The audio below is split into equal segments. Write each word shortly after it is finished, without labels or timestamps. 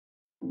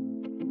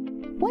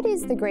What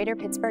is the Greater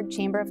Pittsburgh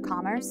Chamber of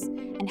Commerce,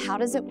 and how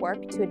does it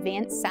work to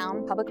advance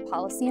sound public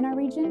policy in our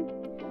region?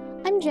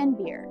 I'm Jenn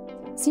Beer,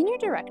 Senior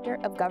Director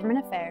of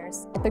Government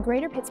Affairs at the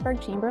Greater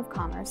Pittsburgh Chamber of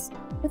Commerce,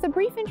 with a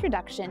brief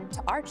introduction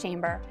to our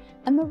chamber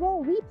and the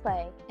role we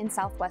play in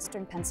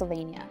southwestern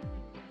Pennsylvania.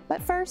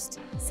 But first,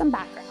 some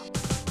background.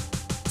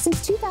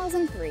 Since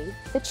 2003,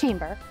 the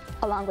Chamber,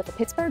 along with the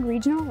Pittsburgh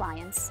Regional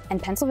Alliance and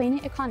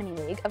Pennsylvania Economy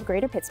League of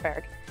Greater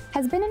Pittsburgh,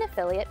 has been an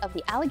affiliate of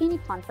the Allegheny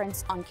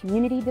Conference on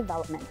Community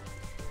Development.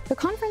 The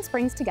conference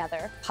brings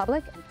together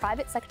public and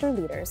private sector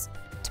leaders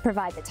to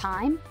provide the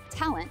time,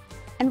 talent,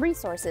 and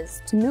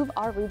resources to move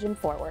our region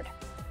forward.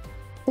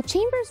 The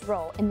Chamber's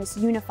role in this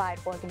unified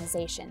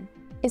organization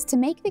is to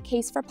make the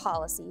case for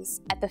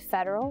policies at the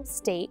federal,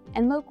 state,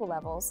 and local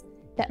levels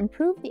that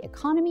improve the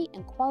economy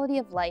and quality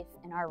of life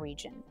in our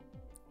region.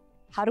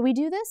 How do we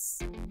do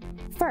this?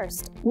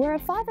 First, we're a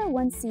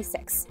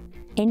 501c6,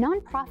 a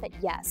nonprofit,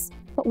 yes,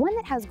 but one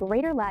that has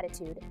greater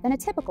latitude than a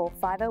typical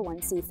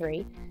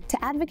 501c3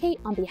 to advocate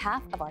on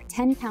behalf of our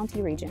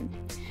 10-county region.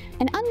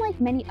 And unlike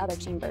many other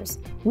chambers,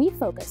 we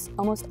focus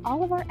almost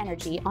all of our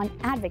energy on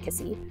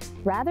advocacy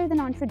rather than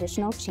on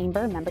traditional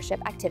chamber membership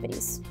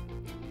activities.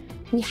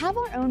 We have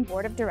our own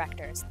board of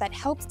directors that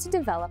helps to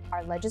develop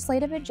our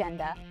legislative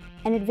agenda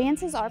and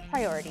advances our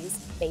priorities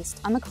based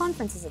on the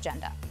conference's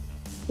agenda.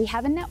 We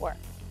have a network.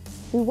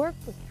 We work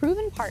with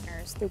proven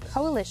partners through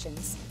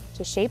coalitions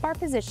to shape our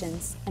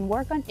positions and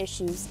work on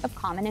issues of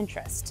common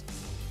interest.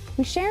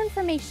 We share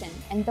information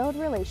and build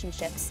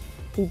relationships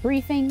through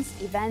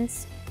briefings,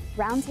 events,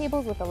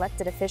 roundtables with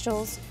elected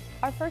officials,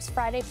 our First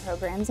Friday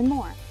programs, and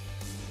more.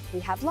 We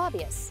have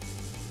lobbyists.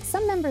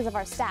 Some members of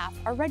our staff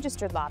are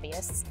registered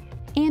lobbyists,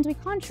 and we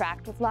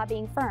contract with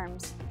lobbying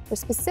firms for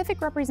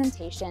specific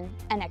representation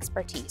and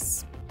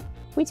expertise.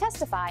 We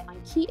testify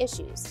on key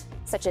issues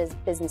such as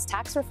business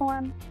tax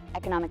reform,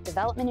 economic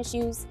development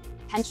issues,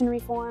 pension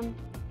reform,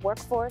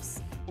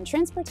 workforce, and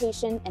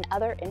transportation and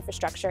other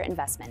infrastructure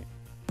investment.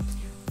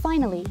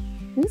 Finally,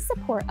 we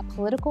support a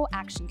political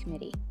action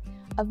committee,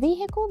 a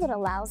vehicle that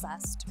allows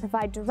us to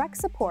provide direct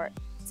support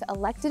to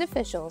elected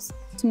officials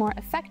to more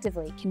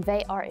effectively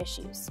convey our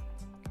issues.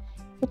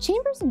 The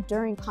Chamber's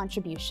enduring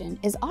contribution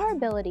is our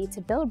ability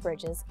to build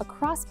bridges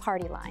across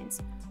party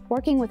lines,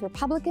 working with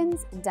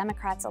Republicans and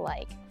Democrats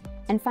alike,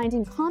 and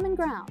finding common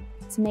ground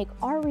to make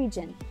our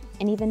region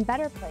an even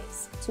better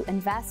place to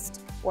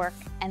invest, work,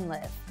 and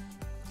live.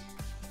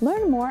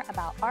 Learn more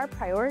about our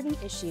priority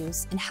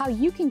issues and how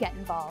you can get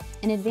involved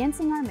in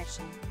advancing our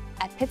mission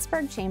at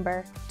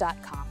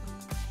pittsburghchamber.com.